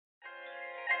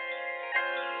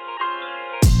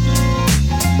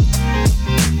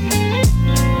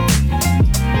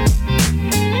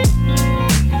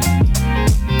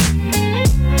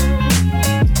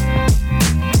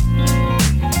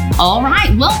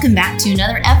welcome back to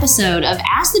another episode of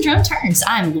As the Drum Turns.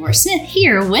 I'm Lora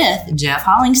here with Jeff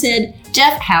Hollingshead.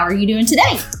 Jeff, how are you doing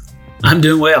today? I'm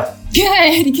doing well.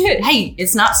 Good. Hey,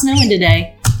 it's not snowing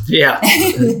today. Yeah,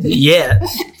 yet.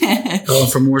 Going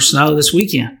for more snow this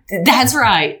weekend. That's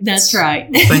right. I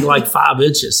think like 5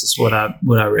 inches is what I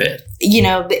read. You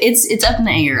know, it's up in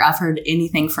the air. I've heard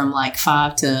anything from like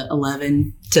 5 to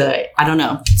 11 to, I don't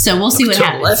know. So we'll see what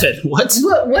happens. 11? What?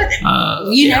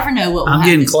 You never know what will happen. I'm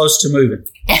getting close to moving.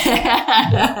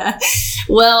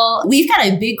 Well, we've got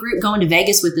a big group going to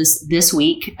Vegas with us this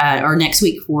week or next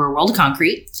week for World of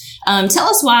Concrete. Tell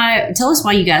us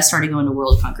why you guys started going to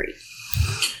World of Concrete.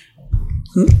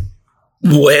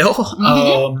 Well,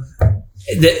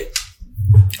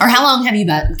 or how long have you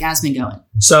guys been going?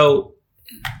 So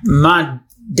my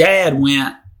dad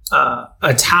went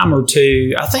a time or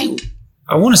two.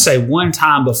 I want to say one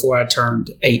time before I turned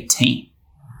 18.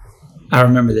 I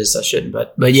remember this. I shouldn't,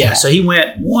 but yeah. So he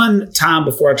went one time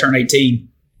before I turned 18,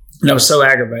 and I was so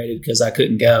aggravated because I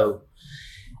couldn't go.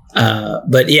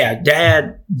 But yeah,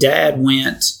 Dad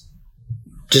went.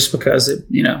 Just because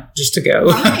just to go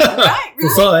right.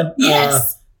 For fun.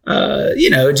 Yes.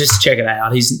 Just to check it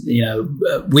out. He's,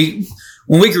 when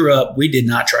we grew up, we did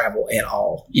not travel at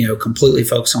all, completely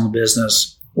focused on the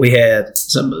business. We had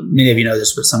many of you know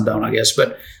this, but some don't, I guess.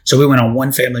 But so we went on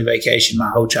one family vacation my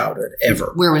whole childhood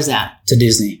ever. Where was that? To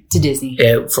Disney.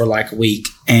 For like a week.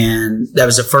 And that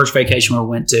was the first vacation we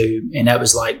went to. And that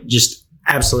was like just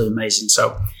absolutely amazing.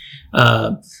 So,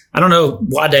 I don't know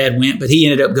why Dad went, but he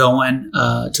ended up going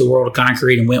to World of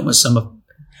Concrete and went with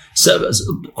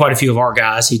quite a few of our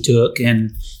guys he took,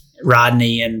 and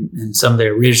Rodney and some of the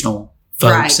original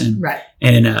folks. Right.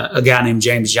 And a guy named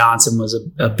James Johnson was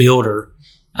a builder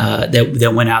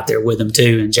that went out there with him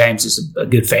too. And James is a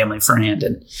good family friend.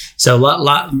 And so a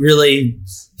lot really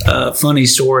funny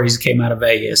stories came out of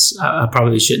Vegas. I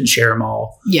probably shouldn't share them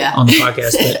all on the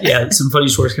podcast, but yeah, some funny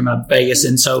stories came out of Vegas.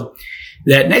 And so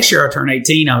that next year I turned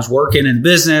 18, I was working in the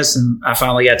business and I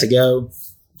finally got to go.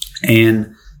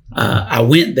 And I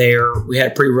went there. We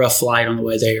had a pretty rough flight on the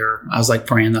way there. I was like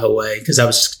praying the whole way because I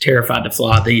was terrified to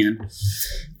fly then.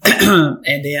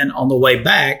 And then on the way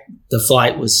back, the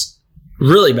flight was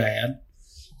really bad.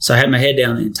 So I had my head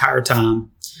down the entire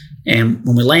time. And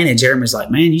when we landed, Jeremy's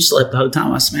like, "Man, you slept the whole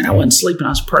time." I said, "Man, I wasn't sleeping. I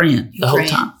was praying the whole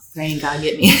time. Praying, God,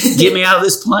 get me. Get me out of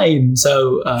this plane."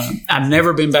 So I've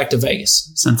never been back to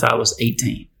Vegas since I was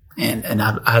 18. And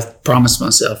I promised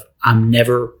myself I'm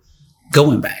never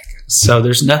going back. So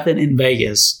there's nothing in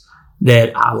Vegas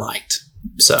that I liked.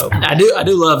 So I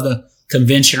do love the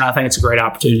convention. I think it's a great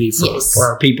opportunity for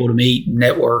our people to meet and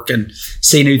network and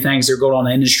see new things that are going on in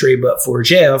the industry. But for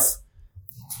Jeff,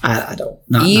 I don't.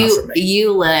 Not for me.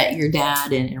 You let your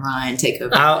dad and Ryan take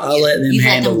over. I'll let them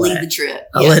handle lead that. the trip.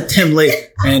 I'll let them lead.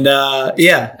 And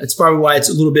it's probably why it's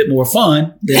a little bit more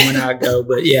fun than when I go.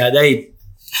 But yeah, of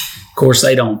course,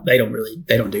 they don't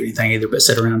do anything either but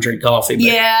sit around and drink coffee. But,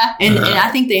 and I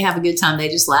think they have a good time. They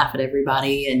just laugh at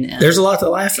everybody, and there's a lot to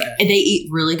laugh at. And they eat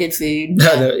really good food.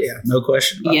 No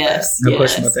question about that. No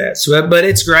question about that. So, but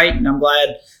it's great, and I'm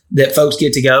glad that folks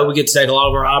get to go. We get to take a lot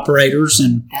of our operators,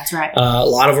 and that's right. A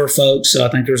lot of our folks. So I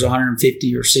think there's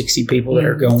 150 or 60 people that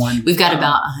are going. We've got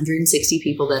about 160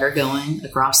 people that are going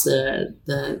across the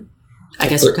I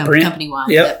guess they're company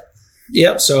wide.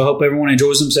 Yep. So I hope everyone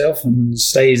enjoys themselves and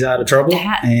stays out of trouble.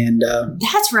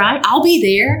 That's right. I'll be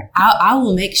there. I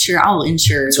will make sure. I will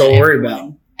ensure. That's what we're worried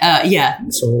about.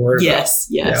 That's what we're worried about.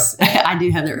 Yes. Yeah. I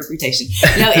do have that reputation.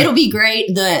 No, it'll be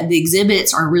great. The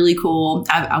exhibits are really cool.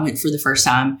 I went for the first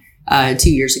time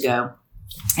 2 years ago,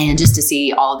 and just to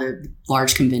see all the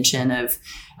large convention of.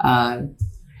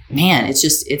 Man,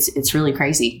 it's really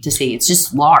crazy to see. It's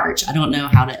just large. I don't know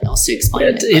how else to explain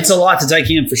it. It's a lot to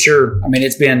take in for sure. I mean,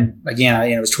 it's been, again,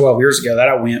 it was 12 years ago that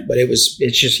I went, but it's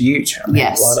just huge. I mean,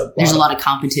 yes. There's a lot of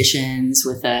competitions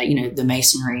with, the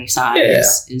masonry side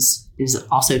is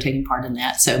also taking part in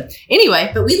that. So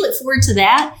anyway, but we look forward to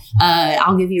that.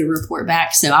 I'll give you a report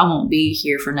back. So I won't be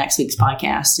here for next week's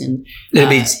podcast. And it'll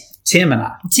be Tim and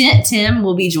I. Tim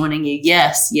will be joining you.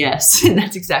 Yes.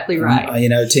 That's exactly right.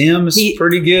 Tim is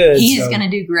pretty good. He is going to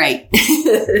do great.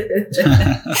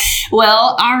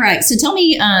 Well, all right. So tell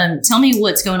me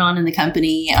what's going on in the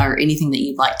company or anything that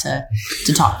you'd like to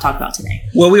talk about today.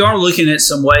 Well, we are looking at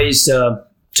some ways to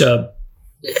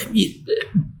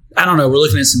I don't know. We're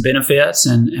looking at some benefits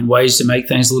and ways to make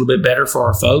things a little bit better for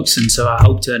our folks. And so I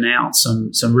hope to announce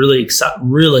some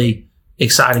really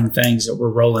exciting things that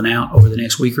we're rolling out over the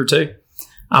next week or two.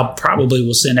 I'll probably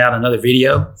will send out another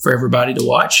video for everybody to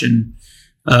watch, and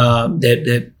I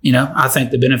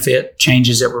think the benefit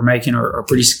changes that we're making are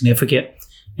pretty significant.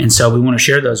 And so we want to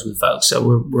share those with folks. So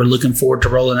we're looking forward to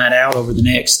rolling that out over the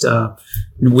next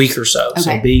week or so. Okay.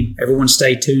 So everyone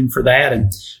stay tuned for that.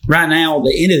 And right now,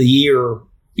 the end of the year,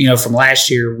 from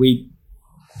last year,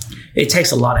 it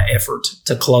takes a lot of effort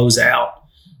to close out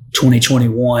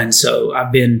 2021. So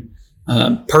I've been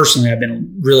personally, I've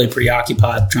been really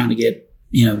preoccupied trying to get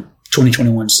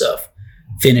 2021 stuff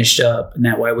finished up, and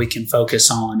that way we can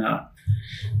focus on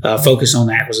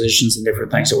the acquisitions and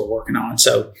different things that we're working on.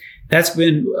 So that's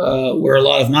been where a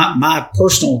lot of my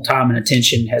personal time and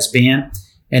attention has been.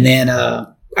 And then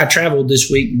I traveled this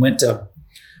week and went to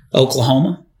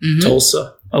Oklahoma,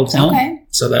 Tulsa, Oklahoma. Okay.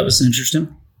 So that was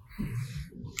interesting.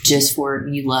 Just for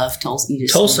you love Tulsa.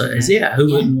 Tulsa is,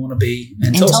 who wouldn't want to be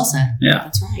in Tulsa? Yeah.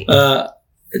 That's right.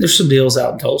 There's some deals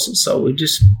out in Tulsa, so we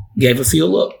just gave a feel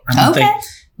look. I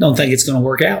don't think it's going to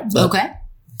work out. But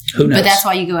who knows? But that's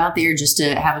why you go out there, just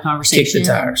to have a conversation. Kick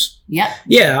the tires. Yeah.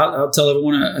 Yeah, I'll tell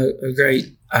everyone a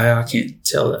great, I can't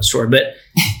tell that story, but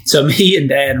so me and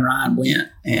Dad and Ryan went,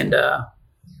 and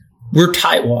we're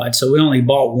tightwad, so we only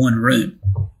bought one room.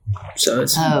 So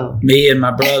it's me and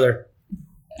my brother,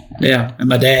 and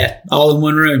my dad, all in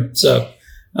one room. So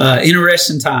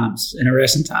interesting times.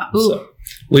 Ooh. So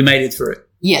we made it through it.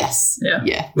 Yes.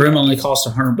 Yeah. Room only cost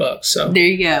 $100. So there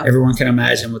you go. Everyone can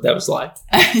imagine what that was like.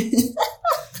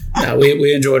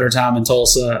 We enjoyed our time in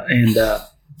Tulsa, and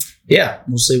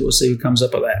we'll see what comes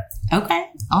up of that. Okay.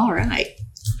 All right.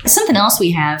 Something else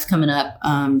we have coming up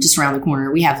just around the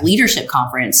corner. We have leadership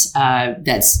conference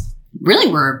that's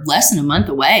really, we're less than a month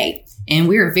away. And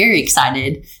we're very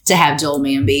excited to have Joel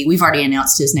Manby. We've already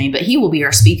announced his name, but he will be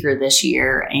our speaker this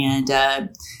year. And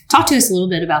talk to us a little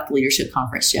bit about the leadership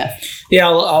conference, Jeff. Yeah,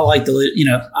 I like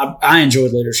I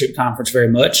enjoyed leadership conference very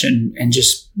much, and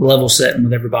just level setting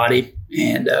with everybody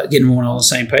and getting everyone on the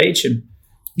same page and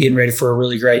getting ready for a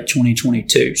really great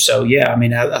 2022. So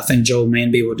I think Joel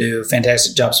Manby will do a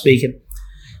fantastic job speaking,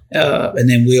 and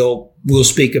then we'll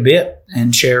speak a bit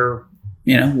and share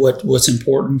what's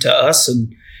important to us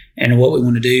and what we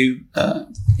want to do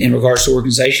in regards to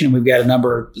organization. And we've got a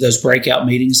number of those breakout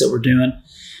meetings that we're doing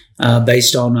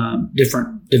based on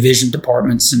different division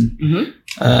departments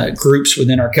and groups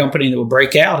within our company that will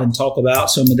break out and talk about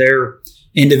some of their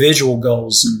individual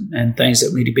goals and things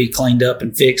that need to be cleaned up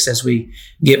and fixed as we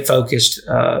get focused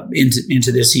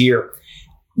into this year.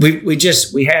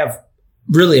 We have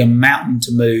really a mountain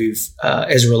to move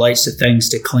as it relates to things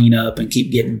to clean up and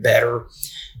keep getting better.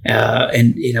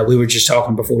 We were just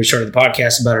talking before we started the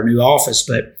podcast about our new office,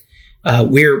 but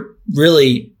we're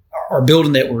really, our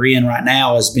building that we're in right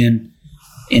now has been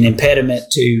an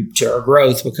impediment to our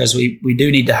growth because we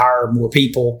do need to hire more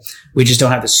people. We just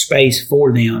don't have the space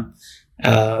for them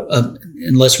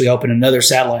unless we open another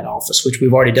satellite office, which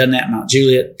we've already done that in Mount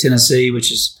Juliet, Tennessee,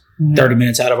 which is 30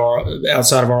 minutes outside of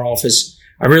our office.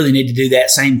 I really need to do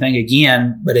that same thing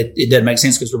again, but it doesn't make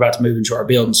sense because we're about to move into our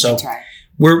building. So that's right.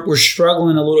 We're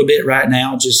struggling a little bit right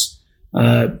now, just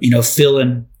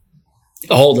filling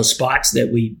all the spots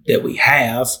that we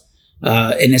have,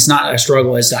 and it's not a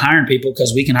struggle as to hiring people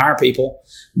because we can hire people,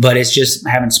 but it's just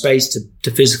having space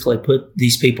to physically put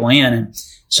these people in. And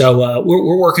so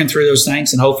we're working through those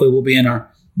things, and hopefully we'll be in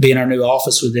our new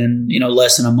office within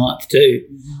less than a month too.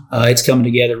 It's coming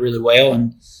together really well,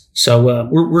 and so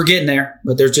we're getting there.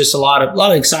 But there's just a lot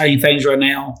of exciting things right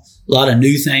now. A lot of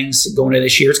new things going into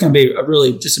this year. It's going to be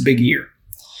just a big year.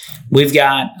 We've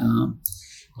got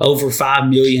over 5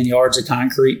 million yards of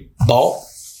concrete bought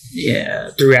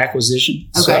through acquisition.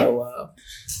 Okay. So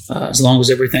as long as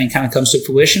everything kind of comes to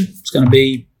fruition, it's going to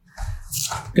be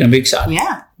exciting.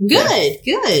 Yeah.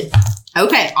 Good.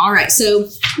 Okay. All right. So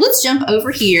let's jump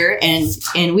over here and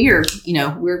we are,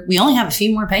 we only have a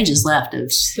few more pages left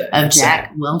of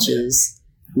Jack Welch's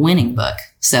winning book.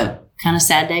 So kind of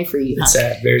sad day for you. It's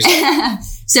sad. Very sad.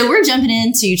 So we're jumping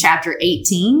into chapter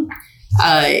 18.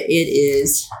 It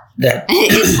is that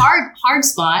it's hard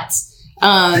spots.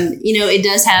 It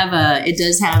does have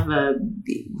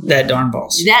that darn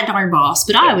boss.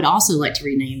 But I would also like to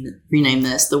rename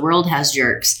this. The world has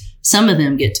jerks. Some of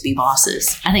them get to be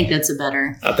bosses. I think that's a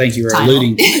better. I think you were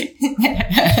alluding to me.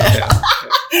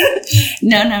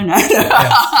 No.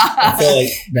 I feel like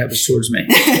that was towards me.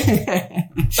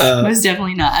 Most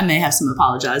definitely not. I may have some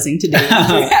apologizing to do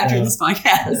after this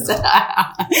podcast.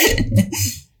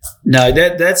 No,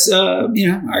 that's I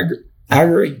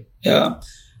agree.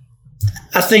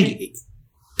 I think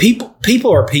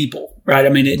people are people, right? I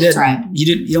mean, it doesn't. Right.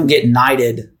 You don't get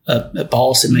knighted a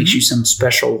boss that makes you some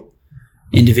special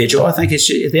individual. I think it's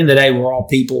just, at the end of the day, we're all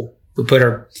people. We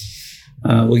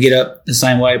we get up the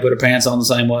same way, put our pants on the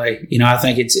same way. I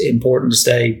think it's important to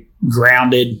stay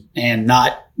grounded and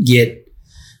not get,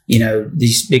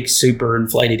 these big super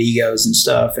inflated egos and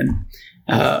stuff. And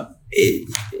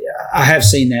I have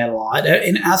seen that a lot.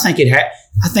 And I think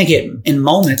in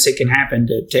moments it can happen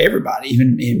to everybody,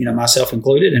 even, myself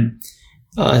included, and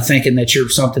thinking that you're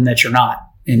something that you're not.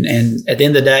 And at the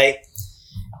end of the day,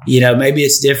 maybe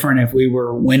it's different if we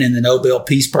were winning the Nobel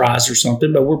Peace Prize or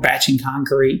something, but we're batching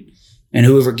concrete, and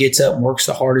whoever gets up and works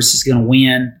the hardest is going to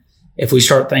win. If we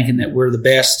start thinking that we're the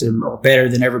best or better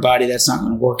than everybody, that's not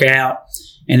going to work out.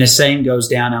 And the same goes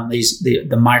down on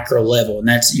the micro level, and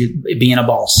that's being a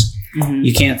boss. Mm-hmm.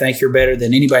 You can't think you're better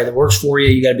than anybody that works for you.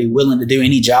 You got to be willing to do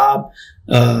any job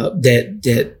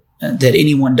that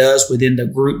anyone does within the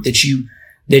group that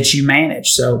you manage.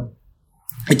 So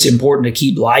it's important to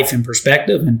keep life in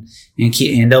perspective and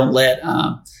don't let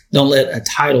a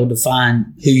title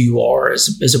define who you are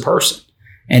as a person.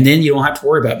 And then you don't have to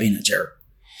worry about being a jerk.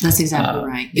 That's exactly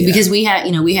right. Yeah. Because we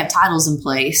have titles in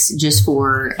place just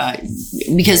for,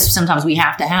 because sometimes we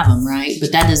have to have them, right?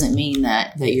 But that doesn't mean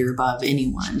that you're above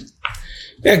anyone.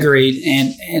 Agreed.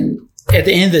 And at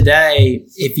the end of the day,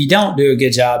 if you don't do a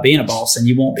good job being a boss, then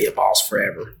you won't be a boss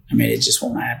forever. I mean, it just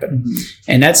won't happen. Mm-hmm.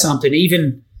 And that's something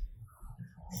even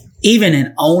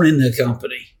in owning the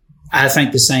company, I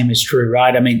think the same is true,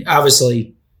 right? I mean,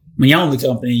 obviously, when you own the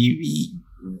company,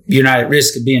 you're not at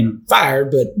risk of being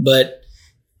fired, but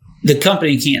the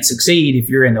company can't succeed if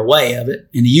you're in the way of it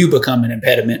and you become an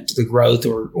impediment to the growth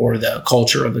or the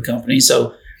culture of the company.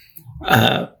 So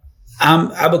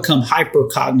I become hyper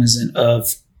cognizant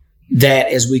of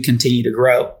that as we continue to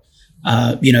grow.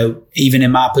 Even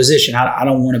in my position, I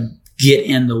don't want to get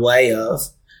in the way of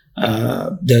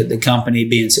the company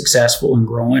being successful and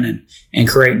growing and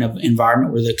creating an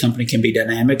environment where the company can be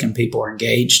dynamic and people are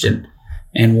engaged and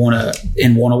want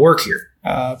to work here.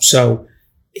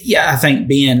 I think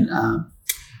being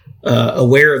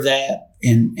aware of that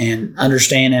and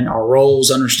understanding our roles,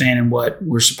 understanding what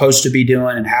we're supposed to be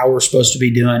doing and how we're supposed to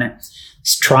be doing it,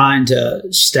 trying to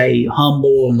stay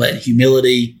humble and let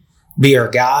humility be our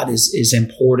guide is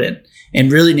important,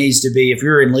 and really needs to be, if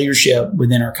you're in leadership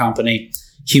within our company,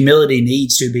 humility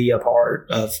needs to be a part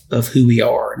of who we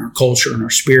are and our culture and our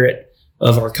spirit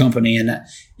of our company. And,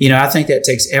 I think that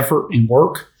takes effort and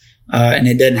work. And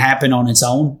it doesn't happen on its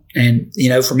own. And,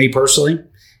 for me personally,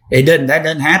 that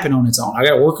doesn't happen on its own. I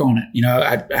got to work on it.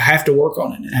 I have to work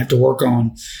on it and have to work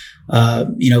on,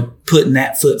 putting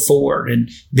that foot forward and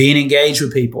being engaged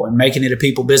with people and making it a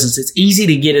people business. It's easy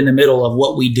to get in the middle of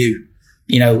what we do,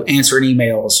 answering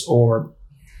emails, or,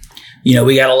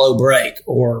 we got a low break,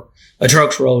 or a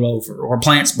truck's rolled over, or a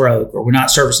plant's broke, or we're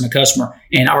not servicing a customer,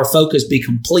 and our focus be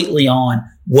completely on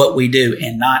what we do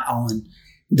and not on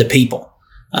the people.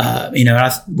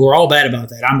 We're all bad about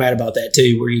that. I'm bad about that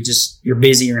too, where you're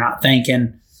busy, you're not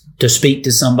thinking to speak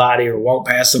to somebody or walk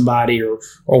past somebody or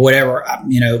whatever.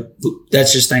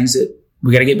 That's just things that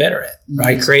we got to get better at,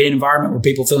 right? Mm-hmm. Create an environment where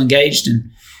people feel engaged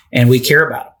and we care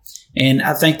about them. And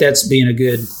I think that's being a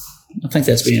good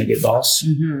boss.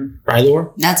 Mm-hmm. Right,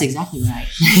 Lora? That's exactly right.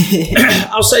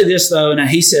 I'll say this though. Now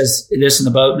he says this in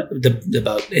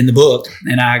the book,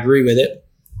 and I agree with it.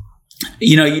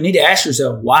 You need to ask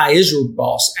yourself, why is your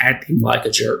boss acting like a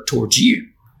jerk towards you?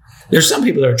 There's some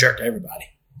people that are a jerk to everybody.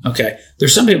 Okay.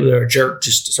 There's some people that are a jerk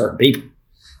just to certain people.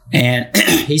 And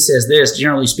he says this,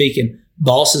 generally speaking,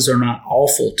 bosses are not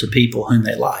awful to people whom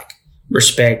they like,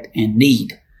 respect, and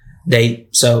need.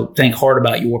 So think hard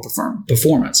about your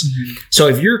performance. Mm-hmm. So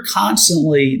if you're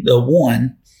constantly the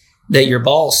one that your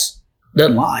boss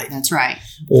doesn't like. That's right.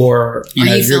 Or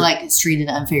you feel like it's treated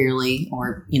unfairly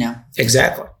or,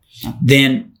 Exactly.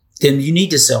 Then you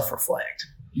need to self-reflect.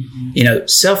 Mm-hmm.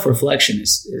 Self-reflection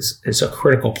is a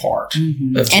critical part.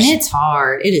 Mm-hmm. And it's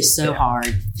hard. It is so hard,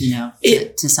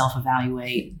 to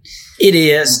self-evaluate. It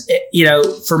is.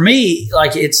 For me,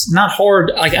 it's not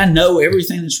hard. I know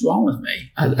everything that's wrong with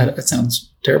me. That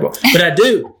sounds terrible, but I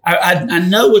do. I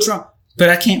know what's wrong, but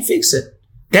I can't fix it.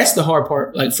 That's the hard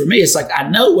part. For me, it's I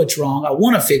know what's wrong. I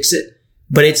want to fix it,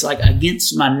 but it's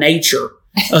against my nature.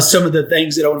 Some of the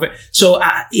things that I want to. So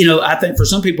I think for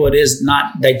some people it is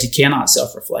not. They cannot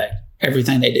self-reflect.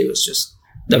 Everything they do is just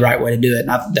the right way to do it.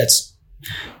 And that's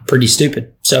pretty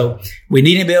stupid. So we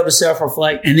need to be able to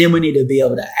self-reflect, and then we need to be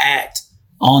able to act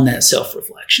on that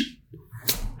self-reflection.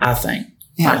 I think.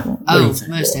 Yeah.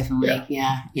 Most definitely.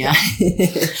 Yeah.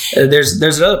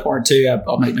 There's another part too.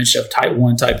 I'll make mention of type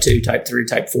 1, type 2, type 3,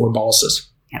 type 4 bosses.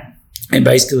 Yeah. And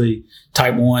basically,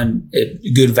 type 1,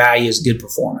 good values, good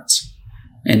performance.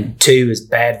 And 2 is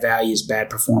bad values, bad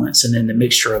performance, and then the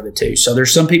mixture of the two. So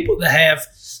there's some people that have,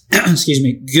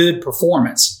 good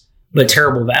performance, but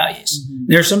terrible values. Mm-hmm.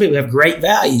 There are some people that have great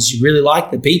values. You really like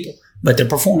the people, but the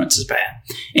performance is bad.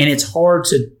 And it's hard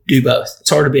to do both. It's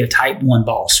hard to be a type 1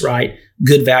 boss, right?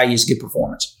 Good values, good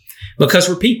performance. Because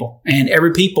we're people, and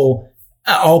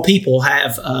all people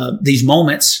have these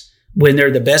moments when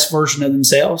they're the best version of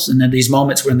themselves, and then these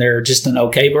moments when they're just an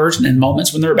okay version, and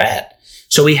moments when they're bad.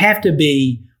 So we have to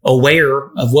be aware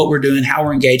of what we're doing, how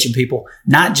we're engaging people,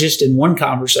 not just in one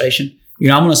conversation.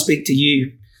 I'm going to speak to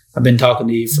you. I've been talking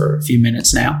to you for a few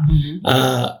minutes now.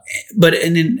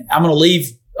 And then I'm going to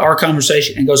leave our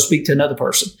conversation and go speak to another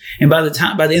person. And by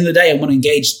the end of the day, I'm going to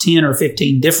engage 10 or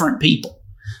 15 different people.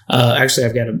 Actually,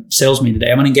 I've got a sales meeting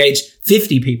today. I'm going to engage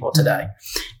 50 people today.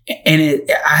 And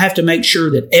I have to make sure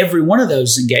that every one of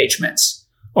those engagements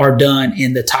are done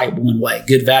in the type 1 way.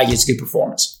 Good values, good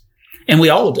performance. And we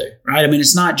all do, right? I mean,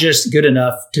 it's not just good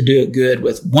enough to do it good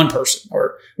with one person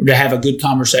or to have a good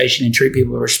conversation and treat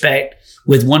people with respect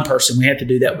with one person. We have to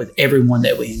do that with everyone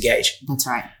that we engage. That's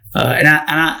right. And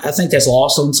I think that's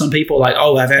lost on some people. Like,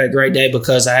 oh, I've had a great day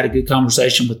because I had a good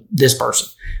conversation with this person.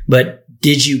 But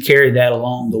did you carry that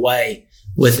along the way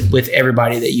with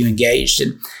everybody that you engaged?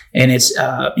 And it's,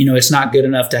 it's not good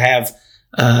enough to have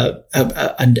a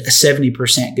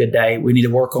 70% good day. We need to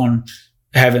work on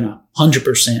having a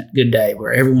 100% good day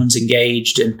where everyone's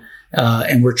engaged and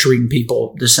we're treating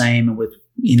people the same and with,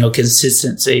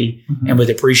 consistency and with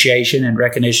appreciation and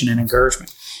recognition and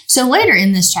encouragement. So later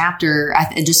in this chapter,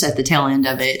 just at the tail end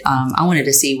of it, I wanted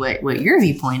to see what your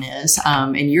viewpoint is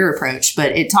and your approach.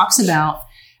 But it talks about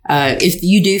if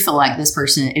you do feel like this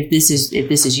person, if this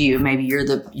is you, maybe you're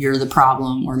the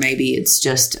problem, or maybe it's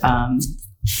just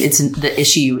it's the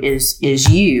issue is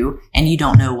you and you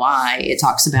don't know why. It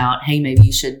talks about, hey, maybe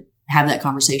you should have that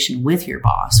conversation with your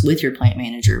boss, with your plant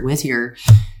manager,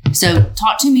 so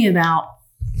talk to me about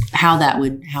how that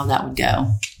would go.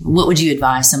 What would you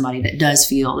advise somebody that does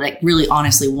feel like really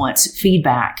honestly wants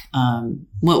feedback?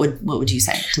 What would you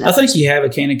say to that? I think you have a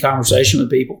candid conversation with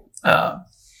people.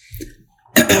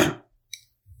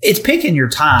 It's picking your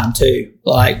time too.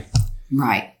 Like,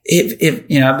 right. If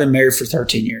I've been married for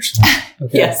 13 years.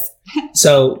 Okay? Yes.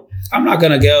 So I'm not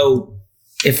going to go,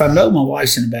 if I know my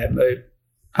wife's in a bad mood,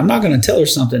 I'm not going to tell her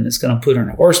something that's going to put her in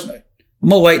a worse mood. I'm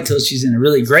going to wait until she's in a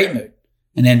really great mood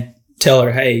and then tell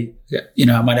her, hey,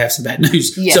 I might have some bad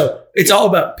news. Yeah. So it's all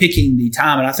about picking the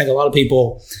time. And I think a lot of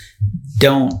people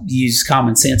don't use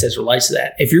common sense as it relates to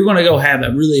that. If you're going to go have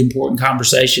a really important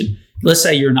conversation, let's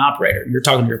say you're an operator, you're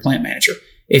talking to your plant manager.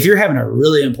 If you're having a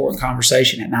really important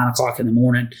conversation at 9:00 in the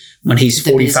morning when he's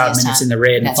 45 minutes in the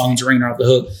red and the phone's ringing off the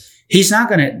hook, he's not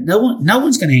going to, no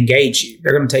one's going to engage you.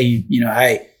 They're going to tell you,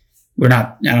 hey, I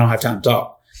don't have time to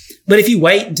talk. But if you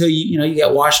wait until you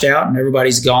get washed out and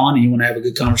everybody's gone and you want to have a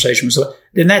good conversation with someone,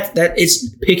 then that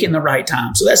it's picking the right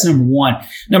time. So that's number one.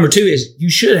 Number two is you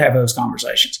should have those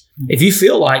conversations. Mm-hmm. If you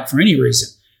feel like for any reason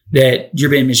that you're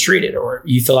being mistreated, or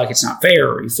you feel like it's not fair,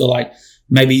 or you feel like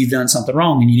maybe you've done something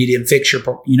wrong and you need to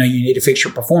fix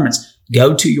your performance,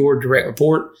 go to your direct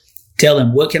report. Tell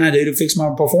them, what can I do to fix my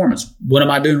performance? What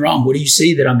am I doing wrong? What do you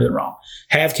see that I'm doing wrong?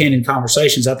 Have candid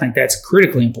conversations. I think that's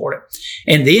critically important.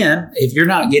 And then if you're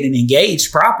not getting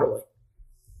engaged properly,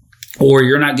 or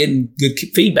you're not getting good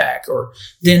feedback,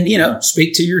 then,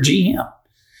 speak to your GM.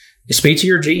 Speak to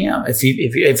your GM.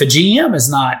 If a GM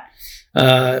is not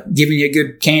giving you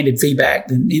good candid feedback,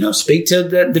 then, speak to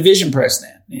the division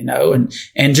president,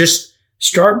 and just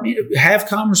have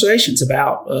conversations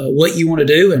about what you want to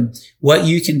do and what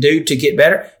you can do to get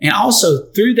better. And also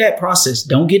through that process,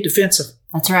 don't get defensive.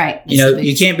 That's right.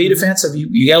 You can't be defensive.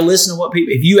 You got to listen to what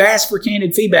people, if you ask for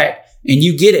candid feedback and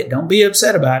you get it, don't be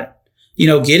upset about it.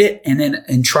 Get it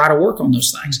and try to work on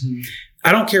those things. Mm-hmm.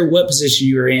 I don't care what position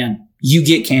you're in, you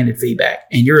get candid feedback,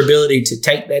 and your ability to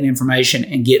take that information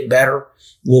and get better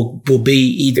will be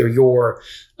either your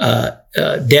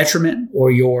detriment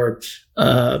or your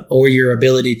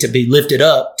ability to be lifted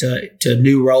up to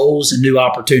new roles and new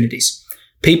opportunities.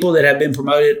 People that have been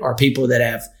promoted are people that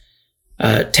have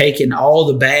taken all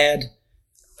the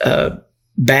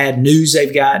bad news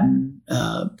they've gotten,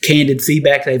 candid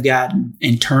feedback they've gotten,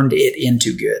 and turned it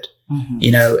into good,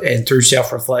 and through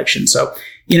self-reflection. So,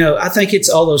 I think it's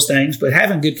all those things, but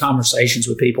having good conversations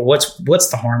with people, what's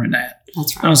the harm in that?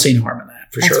 That's right. I don't see any harm in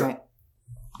that, for sure. Right.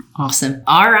 Awesome.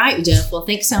 All right, Jeff. Well,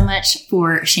 thanks so much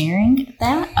for sharing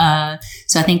that.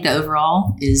 So I think the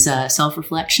overall is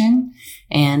self-reflection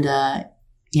and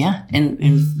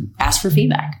ask for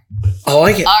feedback. I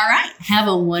like it. All right. Have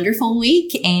a wonderful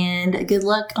week and good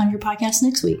luck on your podcast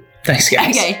next week. Thanks,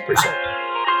 guys. Okay. Appreciate it.